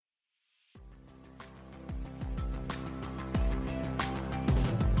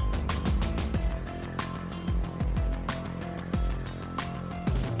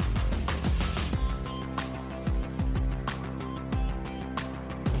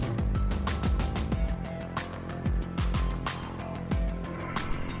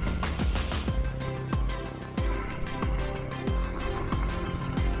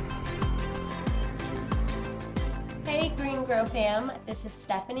Grow Fam. This is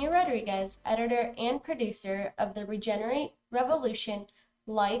Stephanie Rodriguez, editor and producer of the Regenerate Revolution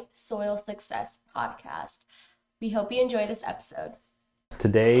Life Soil Success podcast. We hope you enjoy this episode.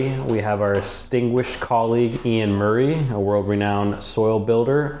 Today we have our distinguished colleague Ian Murray, a world-renowned soil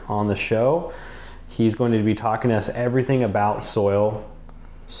builder, on the show. He's going to be talking to us everything about soil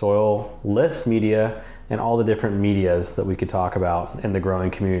list media, and all the different medias that we could talk about in the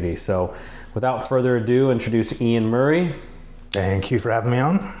growing community. So without further ado, introduce Ian Murray. Thank you for having me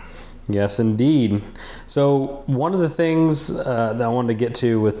on. Yes, indeed. So one of the things that I wanted to get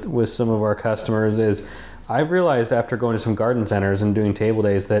to with some of our customers is I've realized after going to some garden centers and doing table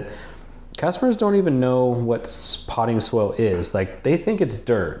days that customers don't even know what potting soil is. Like, they think it's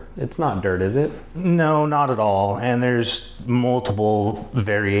dirt. It's not dirt, is it? No, not at all. And there's multiple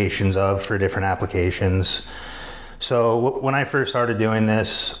variations for different applications. So when I first started doing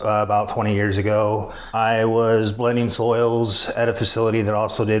this about 20 years ago, I was blending soils at a facility that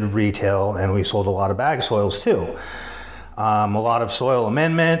also did retail, and we sold a lot of bag soils too. A lot of soil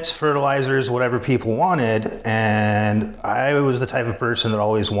amendments, fertilizers, whatever people wanted. And I was the type of person that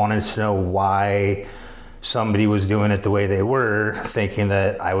always wanted to know why somebody was doing it the way they were, thinking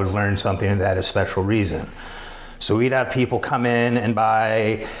that I would learn something that had a special reason. So we'd have people come in and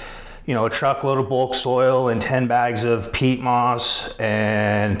buy, a truckload of bulk soil and 10 bags of peat moss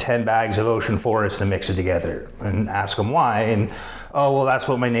and 10 bags of ocean forest and mix it together and ask them why. And oh, well, that's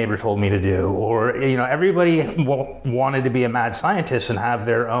what my neighbor told me to do. Or, everybody wanted to be a mad scientist and have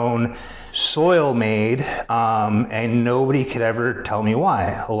their own soil made, and nobody could ever tell me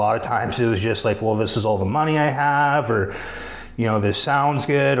why. A lot of times it was just like, well, this is all the money I have, or, this sounds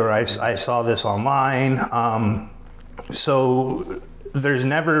good, or I saw this online. So there's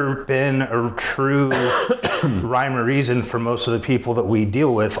never been a true rhyme or reason for most of the people that we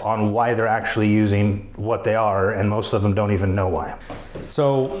deal with on why they're actually using what they are, and most of them don't even know why.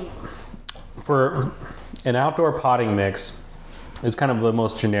 So for an outdoor potting mix is kind of the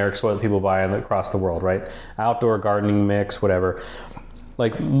most generic soil that people buy across the world, right? Outdoor gardening mix, whatever.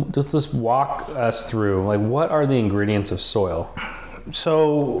 Like, just walk us through, like, what are the ingredients of soil?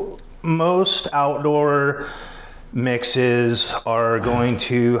 So most outdoor mixes are going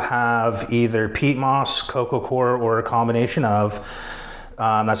to have either peat moss, coco coir, or a combination of.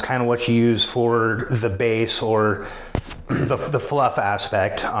 That's kind of what you use for the base or the fluff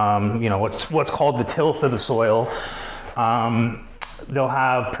aspect. What's called the tilth of the soil. They'll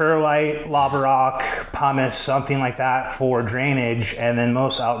have perlite, lava rock, pumice, something like that for drainage, and then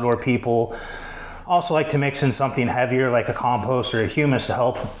most outdoor people also like to mix in something heavier like a compost or a humus to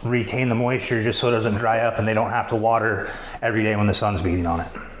help retain the moisture, just so it doesn't dry up and they don't have to water every day when the sun's beating on it.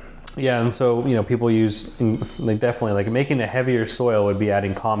 Yeah, and so people use, definitely, like, making a heavier soil would be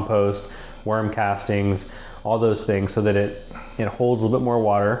adding compost, worm castings, all those things, so that it holds a little bit more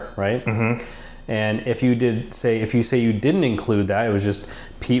water, right? Mm-hmm. And if you say you didn't include that, it was just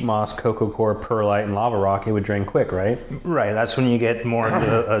peat moss, coco coir, perlite, and lava rock, it would drain quick, right? Right. That's when you get more of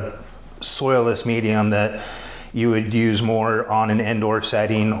a soilless medium that you would use more on an indoor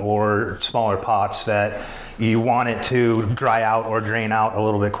setting or smaller pots that you want it to dry out or drain out a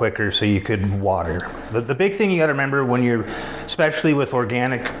little bit quicker so you could water. The big thing you got to remember when you're, especially with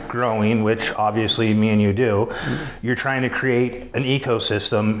organic growing, which obviously me and you do, you're trying to create an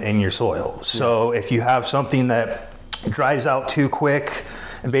ecosystem in your soil. So if you have something that dries out too quick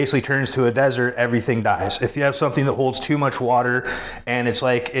and basically turns to a desert, everything dies. If you have something that holds too much water and it's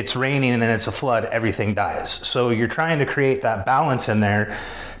like it's raining and it's a flood, everything dies. So you're trying to create that balance in there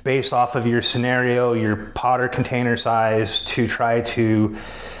based off of your scenario, your pot or container size, to try to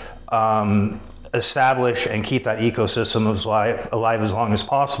establish and keep that ecosystem alive as long as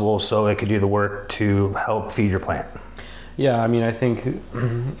possible so it could do the work to help feed your plant. Yeah, I think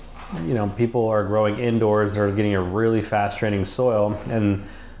people are growing indoors, they're getting a really fast draining soil, and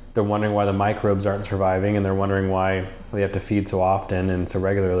they're wondering why the microbes aren't surviving, and they're wondering why they have to feed so often and so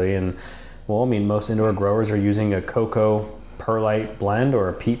regularly. And most indoor growers are using a cocoa perlite blend or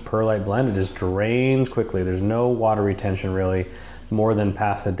a peat perlite blend. It just drains quickly. There's no water retention really, more than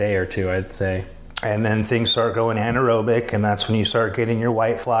past a day or two, I'd say. And then things start going anaerobic, and that's when you start getting your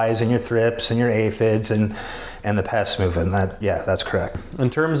white flies and your thrips and your aphids and the pests moving. That's correct. In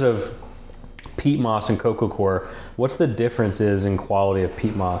terms of peat moss and coco coir, what's the differences in quality of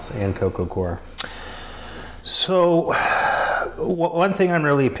peat moss and coco coir? So one thing I'm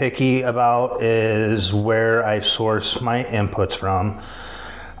really picky about is where I source my inputs from.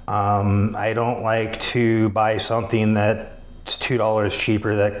 I don't like to buy something that's $2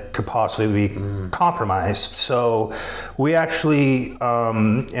 cheaper that could possibly be compromised. So we actually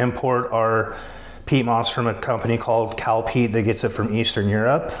import our peat moss from a company called Calpeat that gets it from Eastern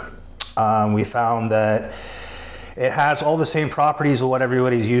Europe. We found that it has all the same properties of what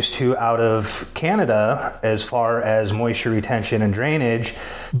everybody's used to out of Canada as far as moisture retention and drainage,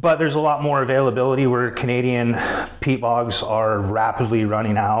 but there's a lot more availability where Canadian peat bogs are rapidly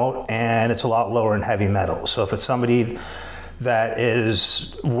running out, and it's a lot lower in heavy metals. So if it's somebody that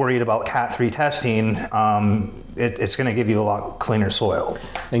is worried about Cat 3 testing, it's going to give you a lot cleaner soil.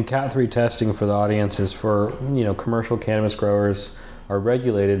 And Cat 3 testing, for the audience, is for, commercial cannabis growers are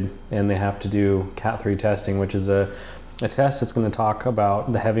regulated and they have to do Cat 3 testing, which is a test that's going to talk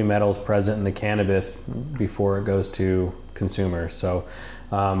about the heavy metals present in the cannabis before it goes to consumers. So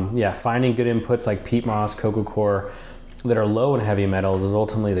finding good inputs like peat moss, coco coir that are low in heavy metals is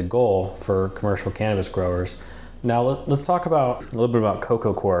ultimately the goal for commercial cannabis growers. Now let's talk a little bit about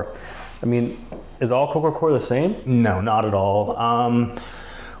coco coir. I mean, is all coco coir the same? No, not at all.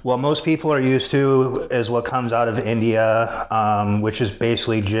 What most people are used to is what comes out of India, which is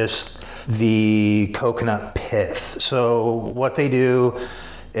basically just the coconut pith. So what they do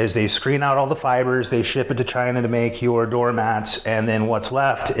is they screen out all the fibers, they ship it to China to make your doormats, and then what's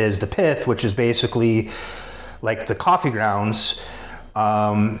left is the pith, which is basically like the coffee grounds.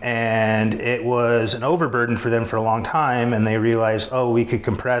 And it was an overburden for them for a long time, and they realized, we could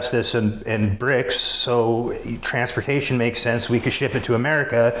compress this in bricks, so transportation makes sense. We could ship it to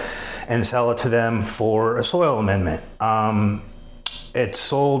America and sell it to them for a soil amendment. It's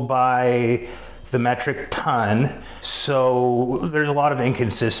sold by the metric ton, so there's a lot of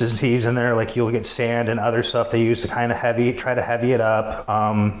inconsistencies in there. Like, you'll get sand and other stuff they use to kind of try to heavy it up.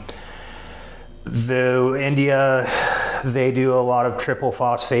 India, they do a lot of triple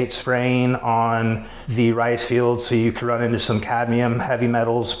phosphate spraying on the rice fields, so you could run into some cadmium, heavy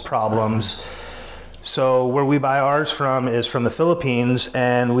metals problems. So where we buy ours from is from the Philippines,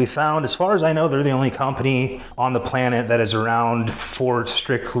 and we found, as far as I know, they're the only company on the planet that is around for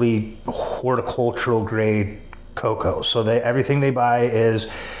strictly horticultural grade cocoa. So everything they buy is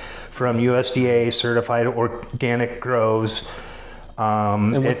from USDA certified organic grows.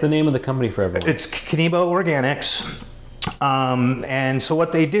 And what's the name of the company for everyone? It's Kanibo Organics. And so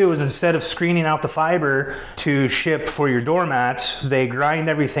what they do is, instead of screening out the fiber to ship for your doormats, they grind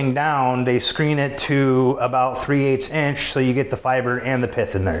everything down. They screen it to about 3/8 inch, so you get the fiber and the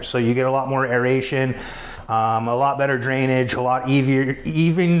pith in there. So you get a lot more aeration, a lot better drainage, a lot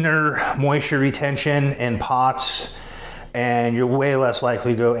evener moisture retention in pots, and you're way less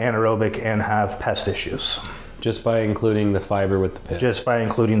likely to go anaerobic and have pest issues. Just by including the fiber with the pith? Just by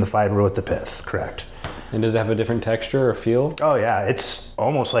including the fiber with the pith, correct. And does it have a different texture or feel? Oh yeah, it's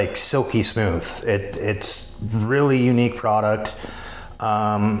almost like silky smooth. It's really unique product.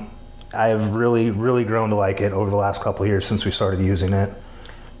 I've really grown to like it over the last couple of years since we started using it.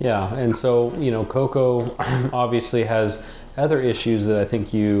 Yeah, and so, cocoa obviously has other issues that I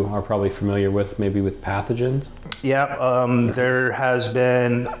think you are probably familiar with, maybe with pathogens. Yeah, there has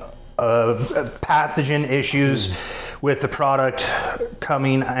been pathogen issues with the product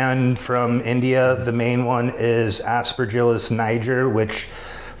coming in from India. The main one is Aspergillus niger, which,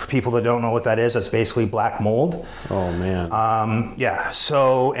 for people that don't know what that is, that's basically black mold. Oh man.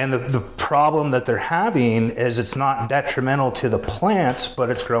 So, and the problem that they're having is it's not detrimental to the plants, but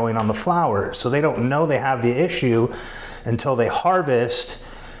it's growing on the flowers. So they don't know they have the issue until they harvest.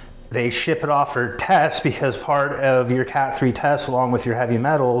 They ship it off for tests, because part of your Cat 3 test, along with your heavy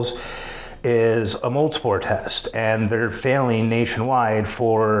metals, is a mold spore test, and they're failing nationwide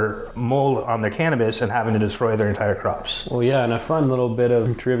for mold on their cannabis and having to destroy their entire crops. Well, yeah, and a fun little bit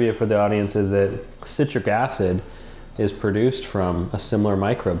of trivia for the audience is that citric acid is produced from a similar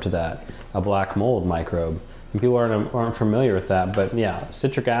microbe to that, a black mold microbe. And people aren't familiar with that, but yeah,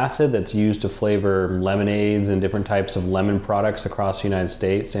 citric acid that's used to flavor lemonades and different types of lemon products across the United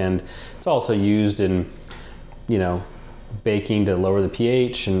States, and it's also used in, baking to lower the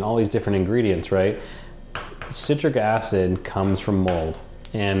pH and all these different ingredients, right? Citric acid comes from mold,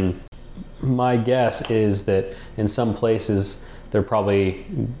 and my guess is that in some places they're probably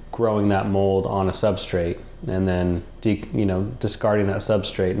growing that mold on a substrate and then discarding that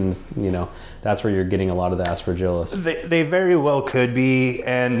substrate, and that's where you're getting a lot of the aspergillus. They very well could be,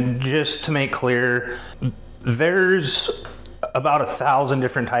 and just to make clear, there's about 1,000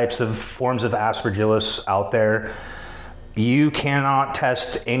 different types of forms of aspergillus out there. You cannot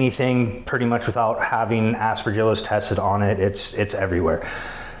test anything pretty much without having aspergillus tested on it. It's everywhere.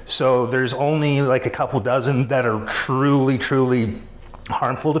 So there's only like a couple dozen that are truly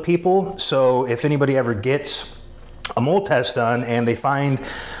harmful to people. So if anybody ever gets a mold test done and they find,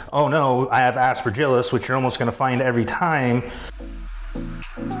 oh no, I have aspergillus, which you're almost going to find every time,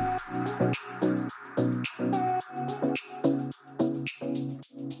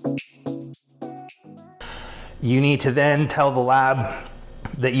 You need to then tell the lab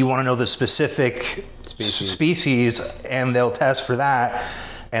that you want to know the specific species, and they'll test for that.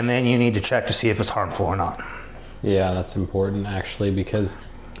 And then you need to check to see if it's harmful or not. Yeah, that's important actually, because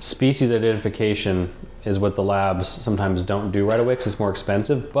species identification is what the labs sometimes don't do right away because it's more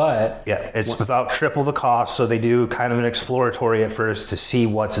expensive, but... Yeah, it's about triple the cost, so they do kind of an exploratory at first to see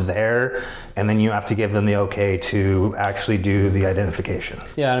what's there, and then you have to give them the okay to actually do the identification.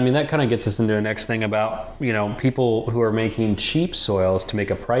 Yeah, I mean, that kind of gets us into the next thing about, people who are making cheap soils to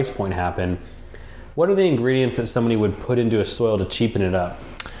make a price point happen. What are the ingredients that somebody would put into a soil to cheapen it up?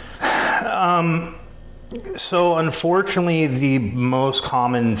 So unfortunately, the most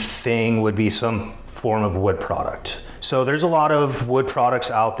common thing would be some form of wood product. So there's a lot of wood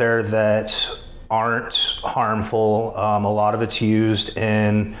products out there that aren't harmful. A lot of it's used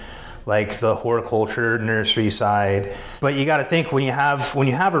in like the horticulture nursery side. But you got to think when you have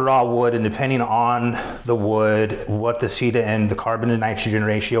a raw wood, and depending on the wood, what the C to N, the carbon to nitrogen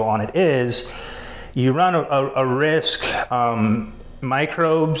ratio on it is, you run a risk.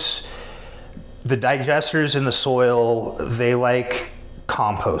 Microbes, the digesters in the soil, they like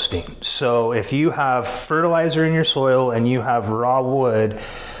composting. So if you have fertilizer in your soil and you have raw wood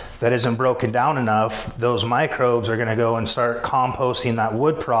that isn't broken down enough, those microbes are going to go and start composting that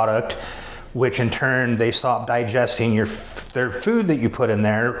wood product, which in turn they stop digesting their food that you put in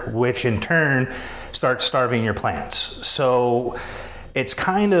there, which in turn starts starving your plants. So it's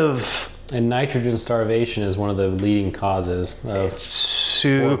kind of... And nitrogen starvation is one of the leading causes of... It's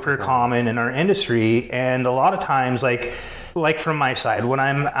super common in our industry, and a lot of times, like from my side, when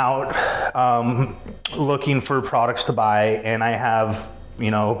I'm out looking for products to buy and I have,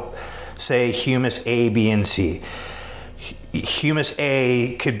 say humus A, B, and C. Humus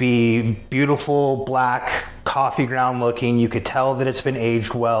A could be beautiful, black, coffee ground looking. You could tell that it's been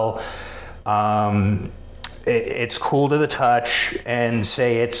aged well. It's cool to the touch, and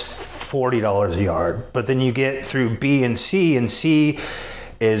say it's $40 a yard. But then you get through B and C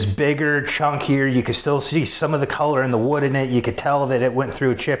is bigger, chunkier. You can still see some of the color in the wood in it. You could tell that it went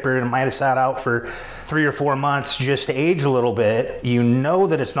through a chipper and might have sat out for 3 or 4 months just to age a little bit. You know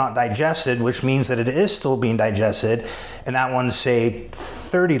that it's not digested, which means that it is still being digested. And that one's, say,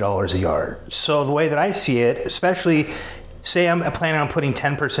 $30 a yard. So the way that I see it, especially, say I'm planning on putting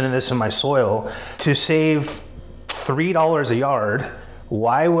 10% of this in my soil, to save $3 a yard,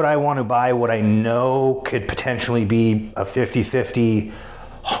 why would I want to buy what I know could potentially be a 50-50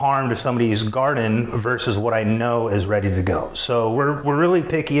 harm to somebody's garden versus what I know is ready to go? So we're really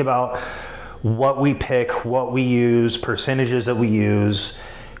picky about what we pick, what we use, percentages that we use.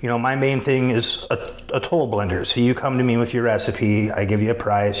 My main thing is a toll blender. So you come to me with your recipe, I give you a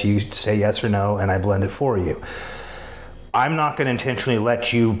price, you say yes or no, and I blend it for you. I'm not going to intentionally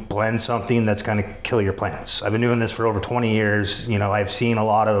let you blend something that's going to kill your plants. I've been doing this for over 20 years. I've seen a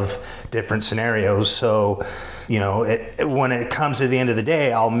lot of different scenarios. So, when it comes to the end of the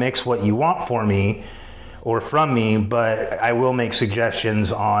day, I'll mix what you want for me or from me, but I will make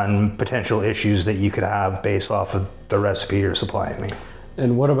suggestions on potential issues that you could have based off of the recipe you're supplying me.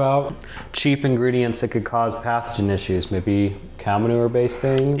 And what about cheap ingredients that could cause pathogen issues? Maybe cow manure based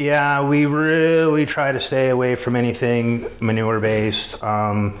things? Yeah, we really try to stay away from anything manure based.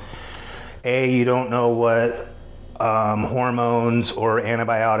 You don't know what hormones or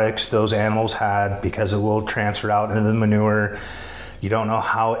antibiotics those animals had, because it will transfer out into the manure. You don't know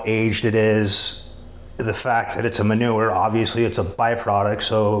how aged it is. The fact that it's a manure, obviously it's a byproduct,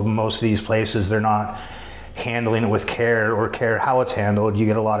 so most of these places, they're not handling it with care or care how it's handled. You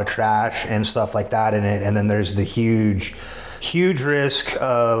get a lot of trash and stuff like that in it, and then there's the huge risk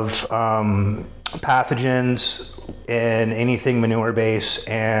of pathogens in anything manure based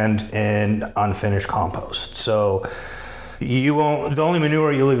and in unfinished compost. So the only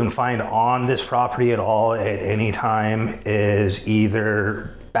manure you'll even find on this property at all at any time is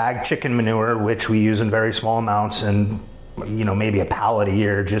either bagged chicken manure, which we use in very small amounts and maybe a pallet a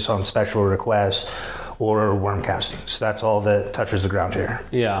year just on special requests, or worm castings. That's all that touches the ground here.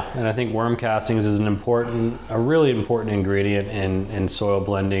 Yeah, and I think worm castings is a really important ingredient in soil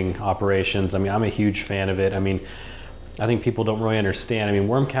blending operations. I mean, I'm a huge fan of it. I mean, I think people don't really understand. I mean,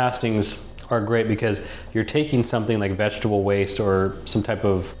 worm castings are great because you're taking something like vegetable waste or some type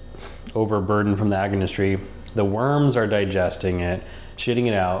of overburden from the ag industry. The worms are digesting it, shitting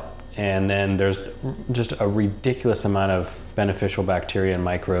it out, and then there's just a ridiculous amount of beneficial bacteria and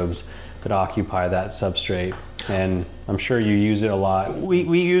microbes that occupy that substrate. And I'm sure you use it a lot.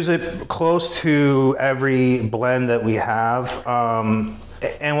 We use it close to every blend that we have.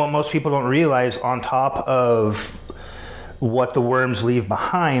 And what most people don't realize, on top of what the worms leave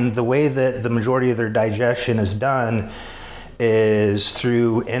behind, the way that the majority of their digestion is done is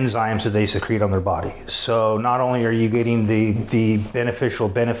through enzymes that they secrete on their body. So not only are you getting the beneficial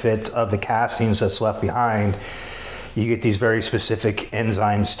benefit of the castings that's left behind, you get these very specific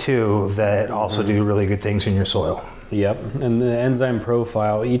enzymes too that also do really good things in your soil. Yep, and the enzyme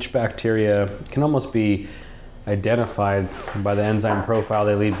profile, each bacteria can almost be identified by the enzyme profile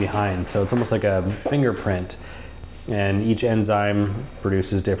they leave behind. So it's almost like a fingerprint, and each enzyme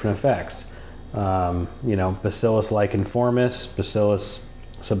produces different effects. Bacillus licheniformis, Bacillus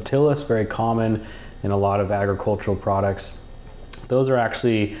subtilis, very common in a lot of agricultural products. Those are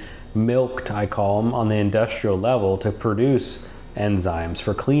actually milked, I call them, on the industrial level to produce enzymes,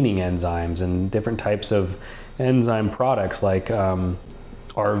 for cleaning enzymes and different types of enzyme products like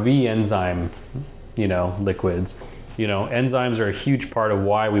RV enzyme, liquids. Enzymes are a huge part of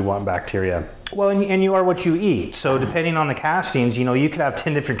why we want bacteria. Well, and you are what you eat. So depending on the castings, you could have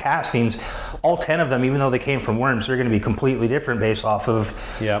 10 different castings. All 10 of them, even though they came from worms, they're going to be completely different based off of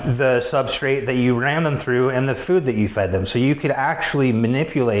the substrate that you ran them through and the food that you fed them. So you could actually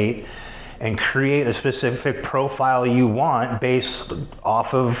manipulate and create a specific profile you want based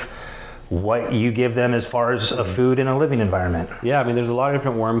off of what you give them as far as a food and a living environment. Yeah, there's a lot of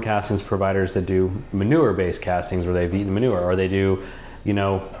different worm castings providers that do manure-based castings where they've eaten manure, or they do,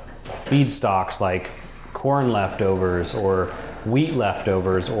 feedstocks like corn leftovers or wheat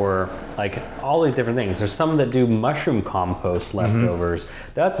leftovers, or like all these different things. There's some that do mushroom compost leftovers.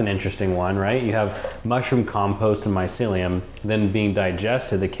 That's an interesting one, right? You have mushroom compost and mycelium then being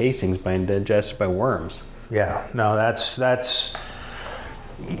digested, the casings being digested by worms. Yeah, no, that's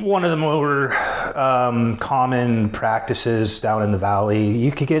one of the more common practices down in the valley.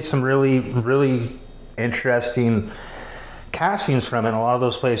 You could get some really, really interesting castings from it. And a lot of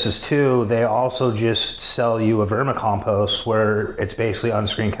those places too, they also just sell you a vermicompost where it's basically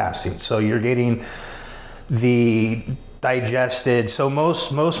unscreened castings. So you're getting the digested. So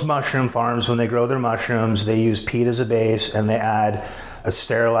most mushroom farms, when they grow their mushrooms, they use peat as a base and they add a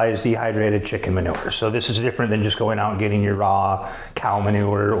sterilized dehydrated chicken manure. So this is different than just going out and getting your raw cow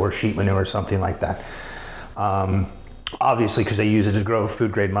manure or sheep manure or something like that. Obviously, because they use it to grow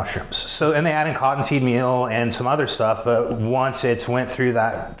food grade mushrooms. So, and they add in cottonseed meal and some other stuff, but once it's went through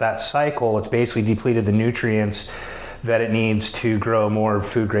that cycle, it's basically depleted the nutrients that it needs to grow more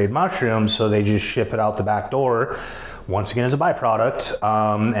food grade mushrooms. So they just ship it out the back door, once again as a byproduct,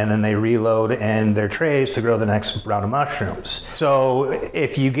 and then they reload in their trays to grow the next round of mushrooms. So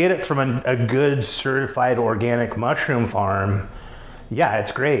if you get it from a good certified organic mushroom farm, yeah,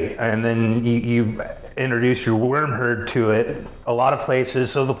 it's great. And then you introduce your worm herd to it. A lot of places,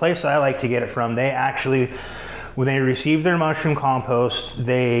 so the place that I like to get it from, they actually, when they receive their mushroom compost,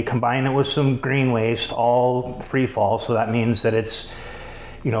 they combine it with some green waste, all free fall. So that means that it's,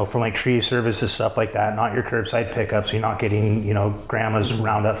 from like tree services, stuff like that, not your curbside pickup. So you're not getting, grandma's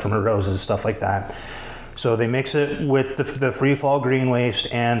Roundup from her roses, stuff like that. So they mix it with the free fall green waste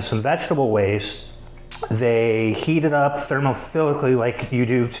and some vegetable waste. They heat it up thermophilically like you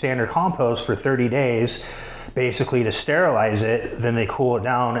do standard compost for 30 days, basically to sterilize it. Then they cool it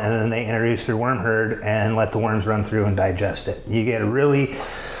down and then they introduce their worm herd and let the worms run through and digest it. You get a really,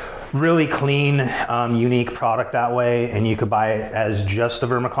 really clean, unique product that way, and you could buy it as just a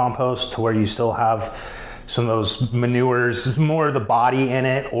vermicompost to where you still have some of those manures, more of the body in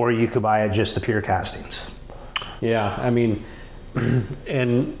it, or you could buy it just the pure castings. Yeah,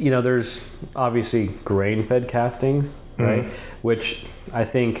 and there's obviously grain-fed castings, right? Which I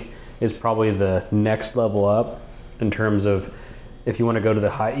think is probably the next level up in terms of if you want to go to the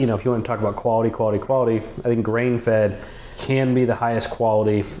high, if you want to talk about quality, I think grain-fed can be the highest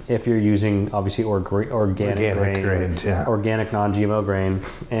quality if you're using obviously organic grain, grains, yeah. Organic non-GMO grain,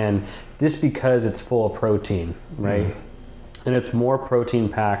 and just because it's full of protein, right? And it's more protein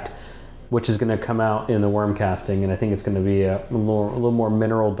packed, which is going to come out in the worm casting, and I think it's going to be a little more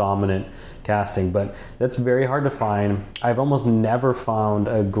mineral dominant casting, but that's very hard to find. I've almost never found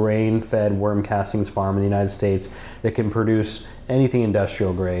a grain-fed worm castings farm in the United States that can produce anything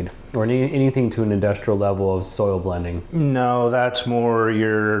industrial grade or anything to an industrial level of soil blending. No, that's more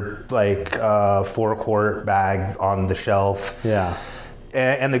your 4-quart bag on the shelf. Yeah.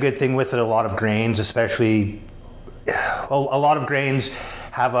 And the good thing with it, a lot of grains, especially a lot of grains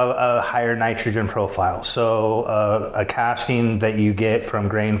have a higher nitrogen profile. So a casting that you get from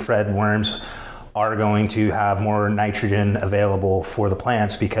grain-fed worms are going to have more nitrogen available for the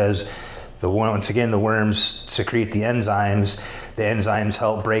plants because once again, the worms secrete the enzymes. The enzymes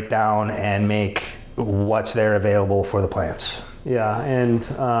help break down and make what's there available for the plants. Yeah,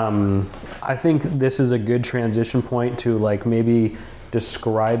 and I think this is a good transition point to like maybe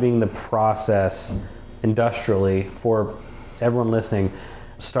describing the process industrially for everyone listening,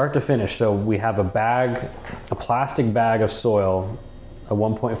 start to finish. So we have a plastic bag of soil, a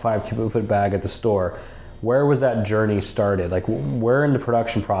 1.5 cubic foot bag at the store. Where was that journey started? Like where in the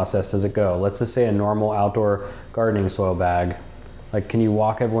production process does it go? Let's just say a normal outdoor gardening soil bag. Like, can you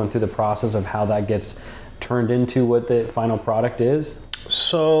walk everyone through the process of how that gets turned into what the final product is?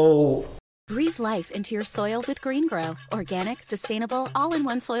 So Breathe life into your soil with GreenGrow. Organic, sustainable,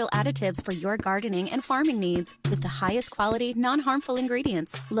 all-in-one soil additives for your gardening and farming needs. With the highest quality, non-harmful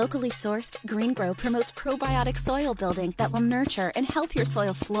ingredients. Locally sourced, GreenGrow promotes probiotic soil building that will nurture and help your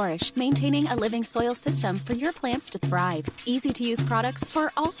soil flourish, maintaining a living soil system for your plants to thrive. Easy-to-use products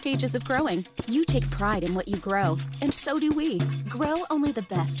for all stages of growing. You take pride in what you grow, and so do we. Grow only the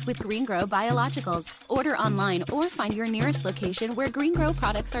best with GreenGrow Biologicals. Order online or find your nearest location where GreenGrow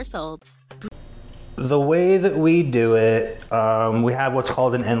products are sold. the way that we do it, we have what's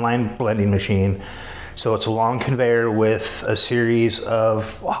called an inline blending machine. So it's a long conveyor with a series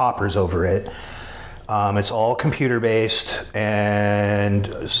of hoppers over it. It's all computer based,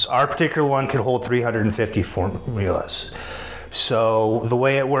 and our particular one can hold 350 formulas. So the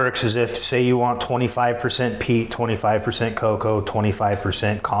way it works is if, say, you want 25% peat, 25% cocoa,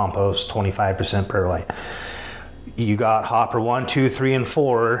 25% compost, 25% perlite. You got hopper 1, 2, 3, and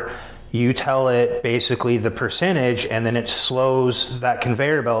 4. You tell it basically the percentage, and then it slows that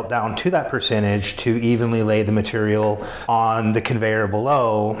conveyor belt down to that percentage to evenly lay the material on the conveyor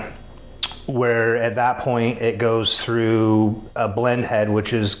below, where at that point it goes through a blend head,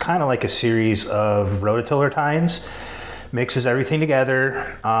 which is kind of like a series of rototiller tines, mixes everything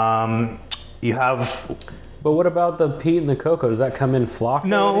together. You have... But what about the peat and the cocoa? Does that come in flocked?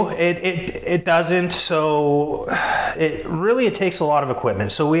 No, it doesn't. So it takes a lot of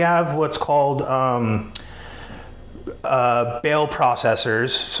equipment. So we have what's called bale processors.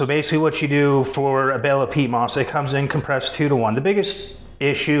 So basically what you do for a bale of peat moss, it comes in compressed 2-to-1. The biggest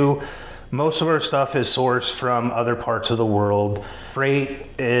issue, most of our stuff is sourced from other parts of the world. Freight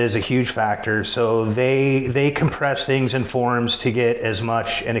is a huge factor. So they compress things in forms to get as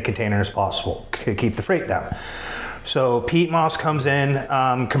much in a container as possible to keep the freight down. So peat moss comes in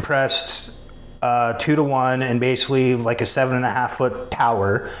compressed 2-to-1 and basically like a 7.5 foot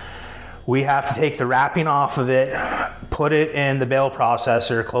tower. We have to take the wrapping off of it, put it in the bale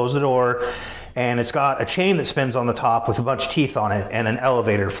processor, close the door, and it's got a chain that spins on the top with a bunch of teeth on it and an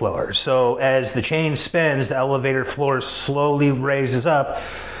elevator floor. So as the chain spins, the elevator floor slowly raises up.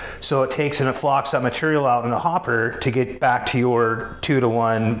 So it takes and it flocks that material out in a hopper to get back to your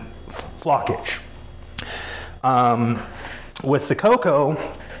 2-to-1 flockage. With the cocoa,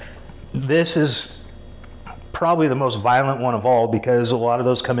 this is probably the most violent one of all because a lot of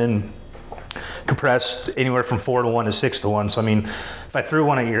those come in compressed anywhere from 4-to-1 to 6-to-1. So I mean, if I threw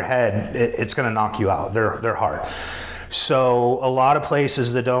one at your head, it's going to knock you out. They're hard. So a lot of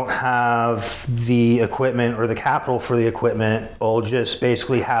places that don't have the equipment or the capital for the equipment will just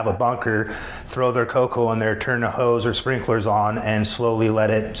basically have a bunker, throw their cocoa in there, turn the hose or sprinklers on, and slowly let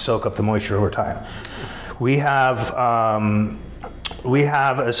it soak up the moisture over time. We have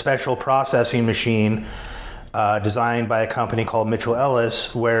a special processing machine designed by a company called Mitchell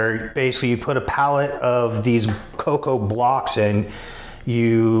Ellis, where basically you put a pallet of these cocoa blocks in,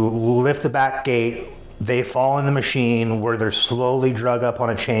 you lift the back gate, they fall in the machine where they're slowly drug up on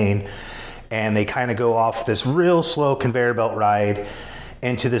a chain, and they kind of go off this real slow conveyor belt ride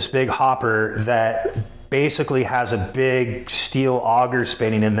into this big hopper that basically has a big steel auger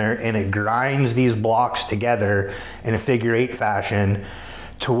spinning in there, and it grinds these blocks together in a figure 8 fashion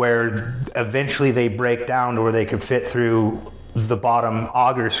to where eventually they break down to where they can fit through the bottom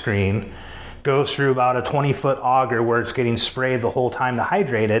auger screen, goes through about a 20-foot auger where it's getting sprayed the whole time to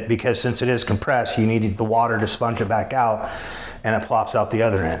hydrate it, because since it is compressed, you need the water to sponge it back out, and it plops out the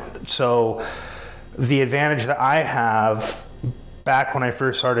other end. So the advantage that I have back when I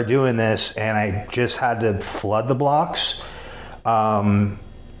first started doing this and I just had to flood the blocks,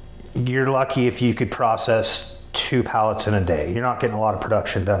 you're lucky if you could process 2 pallets in a day. You're not getting a lot of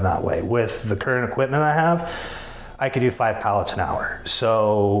production done that way. With the current equipment I have, I could do 5 pallets an hour.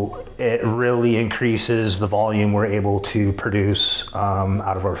 So it really increases the volume we're able to produce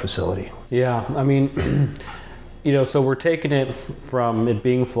out of our facility. Yeah, I mean, so we're taking it from it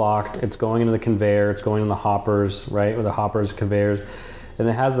being flocked, it's going into the conveyor, it's going in the hoppers, right? Or the hoppers, conveyors, and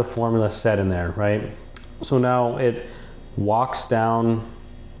it has the formula set in there, right? So now it walks down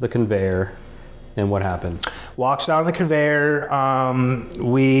the conveyor, and what happens? Walks down the conveyor.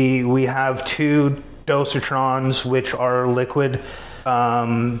 We have 2 dosatrons, which are liquid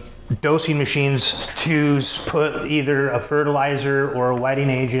dosing machines to put either a fertilizer or a wetting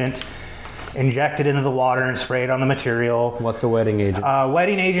agent, inject it into the water and spray it on the material. What's a wetting agent?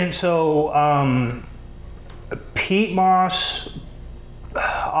 Wetting agent, so peat moss,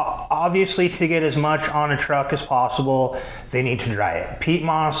 obviously to get as much on a truck as possible, they need to dry it. Peat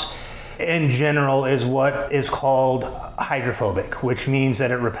moss in general is what is called hydrophobic, which means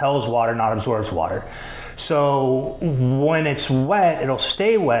that it repels water, not absorbs water. So when it's wet, it'll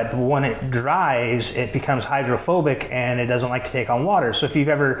stay wet, but when it dries, it becomes hydrophobic and it doesn't like to take on water. So if you've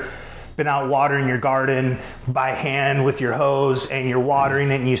ever been out watering your garden by hand with your hose and you're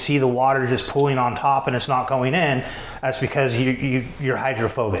watering it and you see the water just pooling on top and it's not going in, that's because you're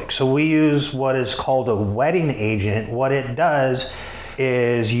hydrophobic. So we use what is called a wetting agent. What it does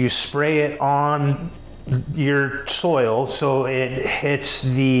is you spray it on your soil so it hits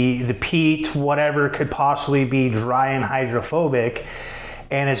the peat, whatever could possibly be dry and hydrophobic,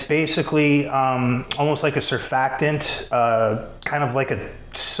 and it's basically almost like a surfactant, kind of like a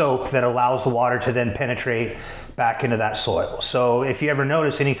soap that allows the water to then penetrate back into that soil. So if you ever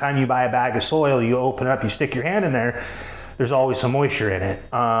notice, anytime you buy a bag of soil, you open it up, you stick your hand in there, there's always some moisture in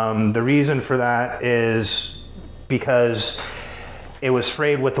it. The reason for that is because it was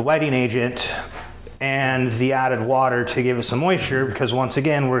sprayed with the wetting agent and the added water to give it some moisture, because once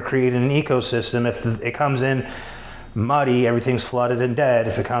again, we're creating an ecosystem. If it comes in muddy, everything's flooded and dead.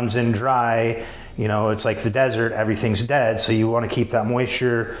 If it comes in dry, it's like the desert, everything's dead. So you want to keep that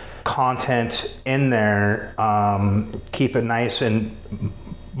moisture content in there, keep it nice and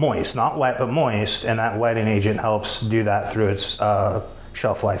moist, not wet, but moist. And that wetting agent helps do that through its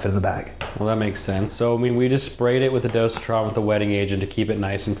shelf life in the bag. Well, that makes sense. So, we just sprayed it with a dosatron with the wetting agent to keep it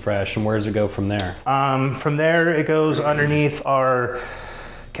nice and fresh. And where does it go from there? From there, it goes underneath our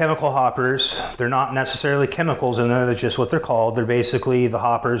chemical hoppers. They're not necessarily chemicals in there, that's just what they're called. They're basically the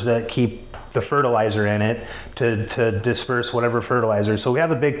hoppers that keep the fertilizer in it to disperse whatever fertilizer. So we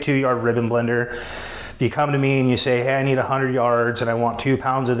have a big 2-yard ribbon blender. If you come to me and you say, hey, I need 100 yards and I want 2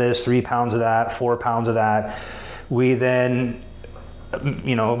 pounds of this, 3 pounds of that, 4 pounds of that, we then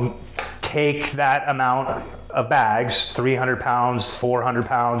take that amount of bags, 300 pounds, 400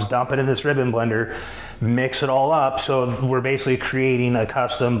 pounds, dump it in this ribbon blender, mix it all up. So we're basically creating a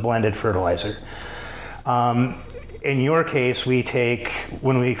custom blended fertilizer. In your case,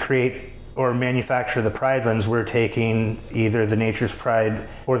 when we create or manufacture the Pridelands, we're taking either the Nature's Pride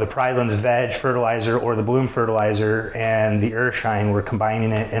or the Pridelands veg fertilizer or the bloom fertilizer, and the Earthshine, we're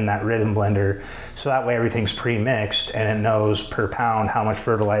combining it in that ribbon blender. So that way everything's pre-mixed and it knows per pound how much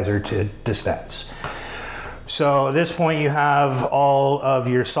fertilizer to dispense. So at this point you have all of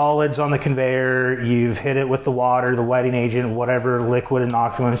your solids on the conveyor, you've hit it with the water, the wetting agent, whatever liquid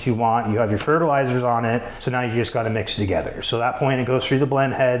inoculants you want, you have your fertilizers on it, so now you just got to mix it together. So at that point it goes through the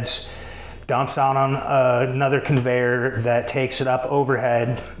blend heads, dumps out on another conveyor that takes it up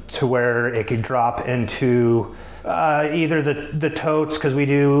overhead to where it could drop into either the totes, because we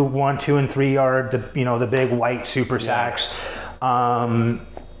do 1, 2, and 3 yard, the big white super sacks,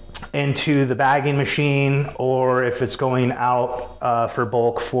 into the bagging machine, or if it's going out for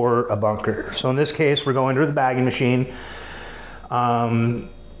bulk for a bunker. So in this case, we're going to the bagging machine.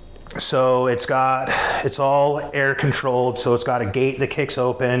 So it's all air controlled, so it's got a gate that kicks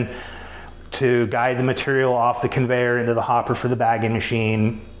open to guide the material off the conveyor into the hopper for the bagging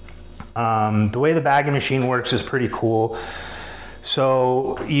machine. The way the bagging machine works is pretty cool.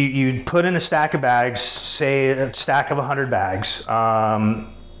 So you put in a stack of bags, say a stack of 100 bags.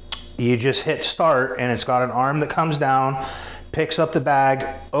 You just hit start and it's got an arm that comes down, picks up the bag,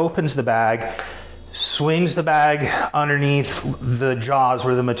 opens the bag, swings the bag underneath the jaws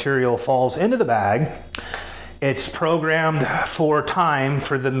where the material falls into the bag. It's programmed for time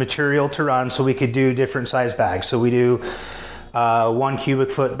for the material to run, so we could do different size bags. So we do 1 cubic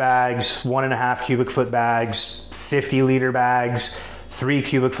foot bags, 1.5 cubic foot bags, 50 liter bags, 3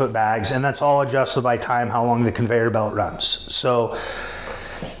 cubic foot bags, and that's all adjusted by time, how long the conveyor belt runs. So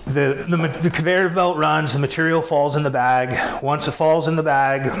the conveyor belt runs, the material falls in the bag. Once it falls in the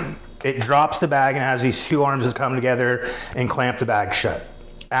bag, it drops the bag and has these 2 arms that come together and clamp the bag shut.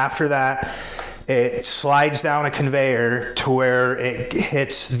 After that, it slides down a conveyor to where it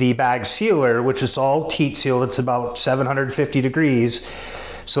hits the bag sealer, which is all heat sealed. It's about 750 degrees.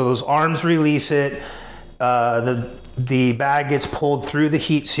 So those arms release it. The bag gets pulled through the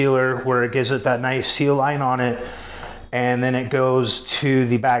heat sealer where it gives it that nice seal line on it. And then it goes to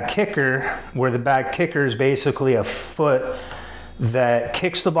the bag kicker, where the bag kicker is basically a foot that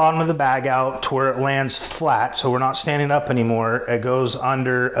kicks the bottom of the bag out to where it lands flat, so we're not standing up anymore. It goes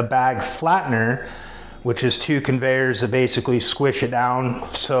under a bag flattener which is 2 conveyors that basically squish it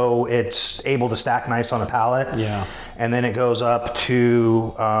down so it's able to stack nice on a pallet. Yeah. And then it goes up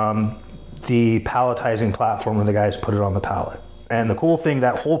to the palletizing platform where the guys put it on the pallet. And the cool thing,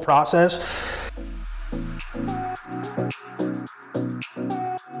 that whole process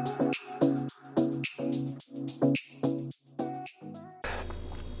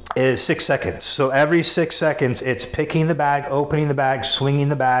is 6 seconds. So every 6 seconds, it's picking the bag, opening the bag, swinging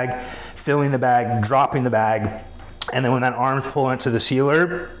the bag, filling the bag, dropping the bag. And then when that arm's pulling it to the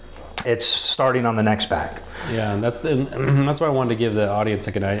sealer, it's starting on the next bag. Yeah, and that's why I wanted to give the audience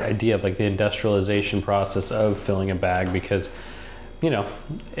like an idea of like the industrialization process of filling a bag, because, you know,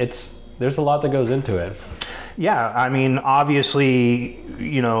 there's a lot that goes into it. Yeah, I mean, obviously,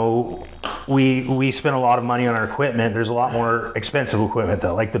 you know, we spend a lot of money on our equipment. There's a lot more expensive equipment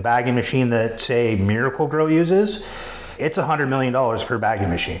though, like the bagging machine that, say, Miracle Grow uses. It's $100 million per bagging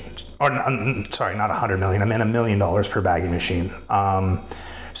machine. Or sorry, not $100 million. I meant $1 million per bagging machine.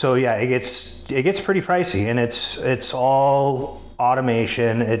 So yeah, it gets pretty pricey, and it's all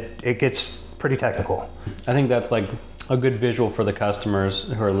automation. It gets pretty technical. I think that's like a good visual for the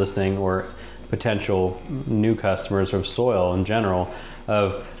customers who are listening, or potential new customers of soil in general,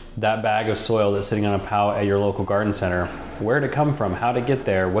 of that bag of soil that's sitting on a pallet at your local garden center. Where did it come from? How to get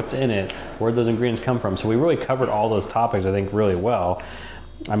there? What's in it? Where did those ingredients come from? So we really covered all those topics, I think, really well.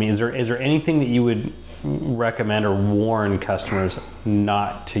 I mean, is there anything that you would recommend or warn customers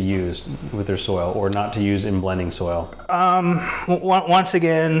not to use with their soil, or not to use in blending soil? Once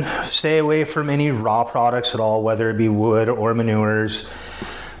again, stay away from any raw products at all, whether it be wood or manures.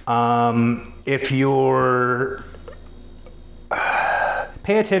 If you're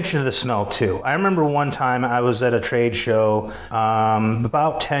pay attention to the smell too. I remember one time I was at a trade show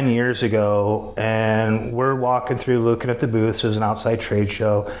about 10 years ago, and we're walking through looking at the booths. It was an outside trade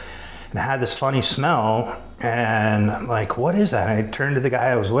show, and I had this funny smell, and I'm like, what is that? And I turned to the guy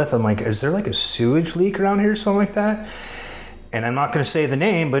I was with. I'm like, is there like a sewage leak around here or something like that? And I'm not going to say the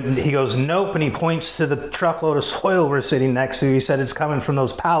name, but he goes, nope. And he points to the truckload of soil we're sitting next to. He said it's coming from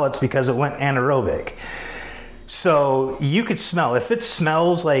those pallets because it went anaerobic. So you could smell, if it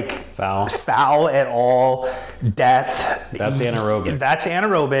smells like foul at all, death. That's anaerobic. That's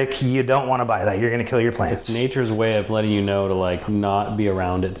anaerobic. You don't want to buy that. You're going to kill your plants. It's nature's way of letting you know to like not be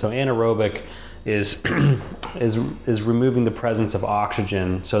around it. So anaerobic is is removing the presence of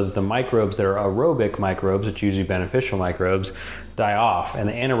oxygen, so that the microbes that are aerobic microbes, which usually beneficial microbes, die off, and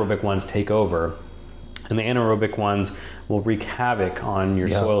the anaerobic ones take over. And the anaerobic ones will wreak havoc on your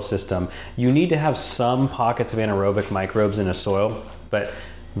soil system. You need to have some pockets of anaerobic microbes in a soil, but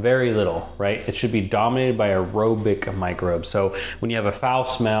very little, right? It should be dominated by aerobic microbes. So when you have a foul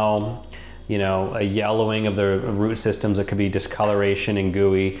smell, you know, a yellowing of the root systems, it could be discoloration and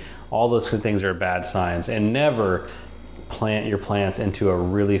gooey, all those things are bad signs. And never plant your plants into a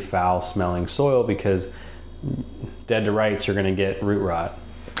really foul smelling soil, because dead to rights, you're gonna get root rot.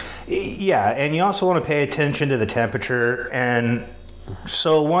 Yeah, and you also want to pay attention to the temperature. And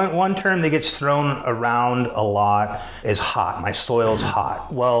so one term that gets thrown around a lot is hot. My soil's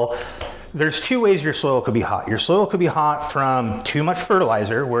hot. Well, there's 2 ways your soil could be hot. Your soil could be hot from too much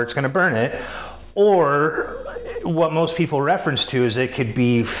fertilizer, where it's going to burn it, or what most people reference to is it could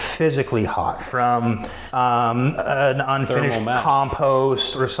be physically hot from an unfinished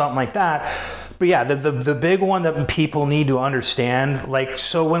compost or something like that. But yeah, the big one that people need to understand, like,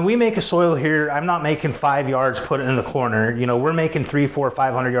 so when we make a soil here, I'm not making 5 yards, put it in the corner. You know, we're making 300, 400,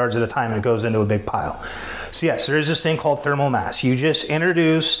 500 yards at a time, and it goes into a big pile. So yes, there is this thing called thermal mass. You just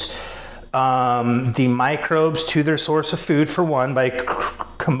introduced the microbes to their source of food, for one, by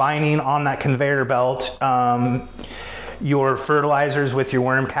combining on that conveyor belt your fertilizers with your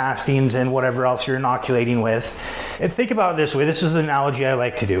worm castings and whatever else you're inoculating with. And think about it this way. This is the analogy I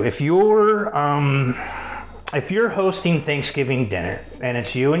like to do. If you're hosting Thanksgiving dinner and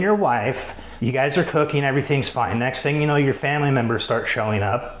it's you and your wife, you guys are cooking, everything's fine. Next thing you know, your family members start showing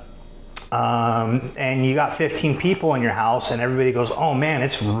up. And you got 15 people in your house, and everybody goes, oh man,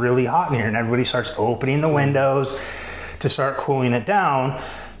 it's really hot in here. And everybody starts opening the windows to start cooling it down.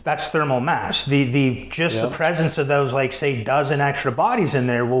 That's thermal mass. The presence of those, like, say, dozen extra bodies in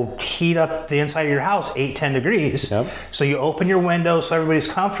there will heat up the inside of your house 8-10 degrees. Yep. So you open your windows so everybody's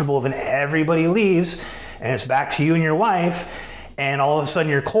comfortable, then everybody leaves, and it's back to you and your wife, and all of a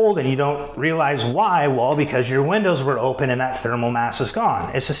sudden you're cold and you don't realize why. Well, because your windows were open and that thermal mass is gone.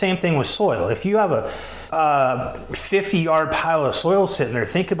 It's the same thing with soil. If you have a 50-yard pile of soil sitting there,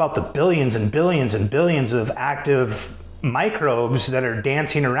 think about the billions and billions and billions of active microbes that are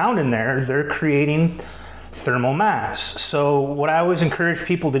dancing around in there. They're creating thermal mass. So what I always encourage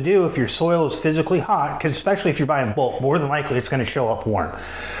people to do if your soil is physically hot, because especially if you're buying bulk, more than likely it's going to show up warm.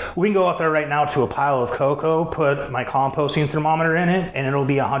 We can go out there right now to a pile of cocoa, put my composting thermometer in it, and it'll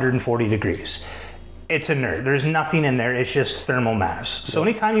be 140 degrees. It's inert. There's nothing in there. It's just thermal mass. So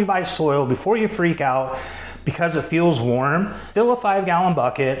anytime you buy soil, before you freak out, because it feels warm, fill a 5-gallon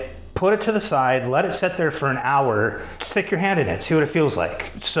bucket, put it to the side, let it sit there for an hour, stick your hand in it, see what it feels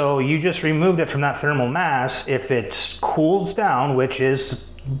like. So you just removed it from that thermal mass. If it cools down, which is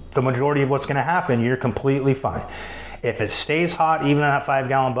the majority of what's going to happen, you're completely fine. If it stays hot, even in that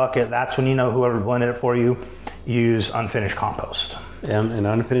 5-gallon bucket, that's when you know whoever blended it for you used unfinished compost. And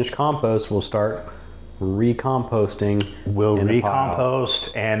unfinished compost will start recomposting. Will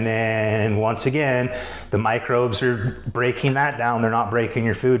recompost, and then once again, the microbes are breaking that down. They're not breaking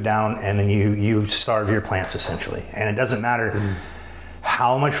your food down, and then you starve your plants essentially. And it doesn't matter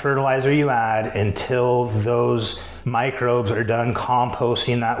how much fertilizer you add until those microbes are done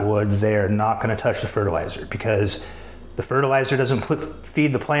composting that wood. They're not going to touch the fertilizer, because the fertilizer doesn't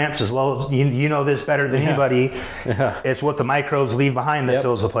feed the plants as well. You know this better than anybody. It's what the microbes leave behind that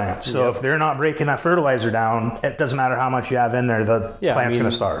fills the plant. So if they're not breaking that fertilizer down, it doesn't matter how much you have in there, the plant's going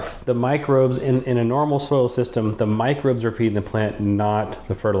to starve. The microbes in a normal soil system, the microbes are feeding the plant, not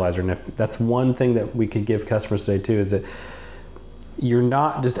the fertilizer. And if that's one thing that we could give customers today too, is that you're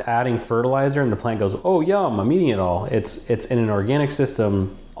not just adding fertilizer and the plant goes, oh yum, I'm eating it all. It's in an organic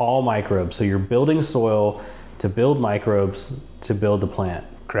system, all microbes. So you're building soil to build microbes to build the plant.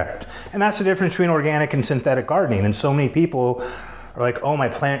 Correct. And that's the difference between organic and synthetic gardening. And so many people are like, oh, my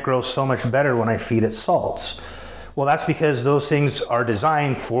plant grows so much better when I feed it salts. Well, that's because those things are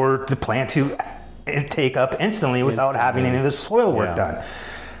designed for the plant to take up instantly without having any of the soil work done.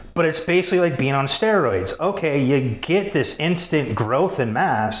 But it's basically like being on steroids. Okay, you get this instant growth and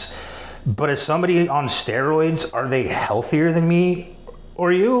mass, but is somebody on steroids, are they healthier than me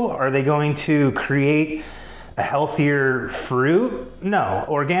or you? Are they going to create a healthier fruit? No.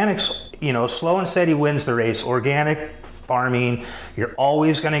 Organics, slow and steady wins the race. Organic farming, you're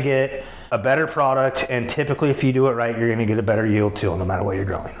always going to get a better product, and typically if you do it right, you're going to get a better yield too, no matter what you're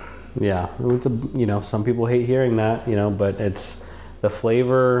growing. Yeah, some people hate hearing that, but it's the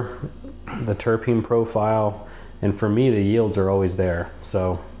flavor, the terpene profile, and for me the yields are always there.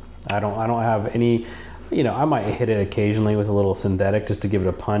 So I don't have any. I might hit it occasionally with a little synthetic just to give it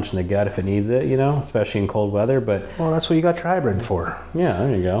a punch in the gut if it needs it, especially in cold weather. But well, that's what you got Tribrid for. Yeah,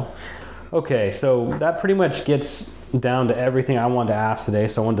 there you go. Okay, so that pretty much gets down to everything I wanted to ask today.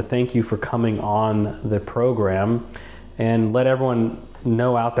 So I wanted to thank you for coming on the program and let everyone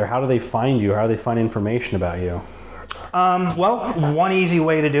know out there, how do they find you? How do they find information about you? Well, one easy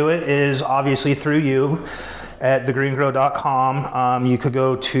way to do it is obviously through you at thegreengrow.com. You could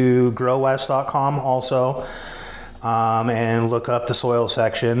go to growwest.com also and look up the soil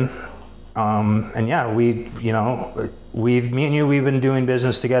section. And yeah, me and you, we've been doing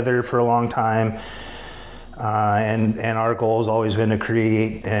business together for a long time. And our goal has always been to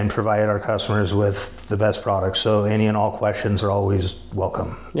create and provide our customers with the best products. So any and all questions are always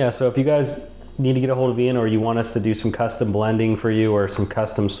welcome. Yeah, so if you guys need to get a hold of Ian, or you want us to do some custom blending for you or some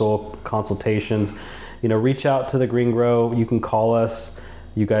custom soil consultations, reach out to the Green Grow. You can call us.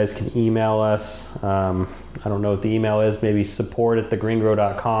 You guys can email us. I don't know what the email is, maybe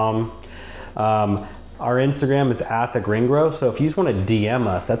support@thegreengrow.com. Our Instagram is @thegreengrow. So if you just want to DM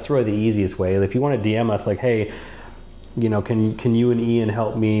us, that's really the easiest way. If you want to DM us like, hey, can you and Ian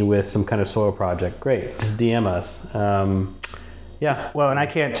help me with some kind of soil project? Great, just DM us. Yeah. Well, and I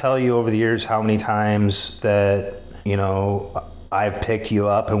can't tell you over the years how many times that, I've picked you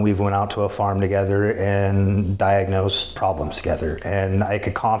up and we've went out to a farm together and diagnosed problems together. And I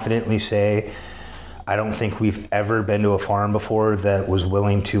could confidently say, I don't think we've ever been to a farm before that was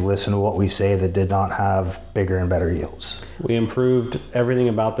willing to listen to what we say that did not have bigger and better yields. We improved everything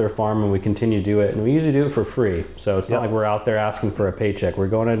about their farm, and we continue to do it, and we usually do it for free. So it's not like we're out there asking for a paycheck. We're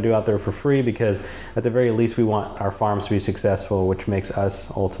going to do out there for free because at the very least we want our farms to be successful, which makes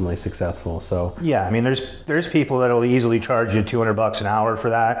us ultimately successful. So yeah, I mean, there's people that will easily charge you $200 an hour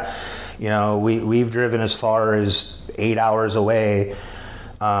for that. We've driven as far as 8 hours away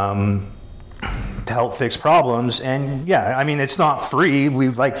to help fix problems. And yeah, I mean, it's not free. We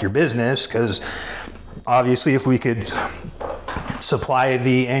like your business, because obviously if we could supply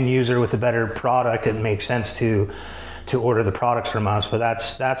the end user with a better product, it makes sense to order the products from us. But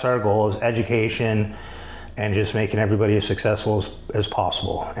that's our goal, is education and just making everybody as successful as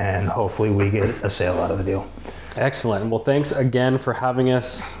possible. And hopefully we get a sale out of the deal. Excellent. Well, thanks again for having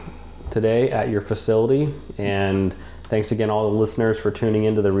us today at your facility, and Thanks again, all the listeners, for tuning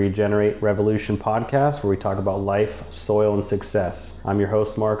into the Regenerate Revolution podcast, where we talk about life, soil, and success. I'm your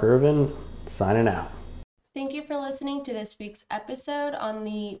host, Mark Irvin, signing out. Thank you for listening to this week's episode on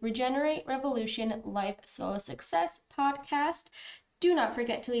the Regenerate Revolution Life, Soil, Success podcast. Do not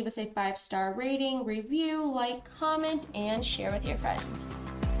forget to leave us a 5-star rating, review, like, comment, and share with your friends.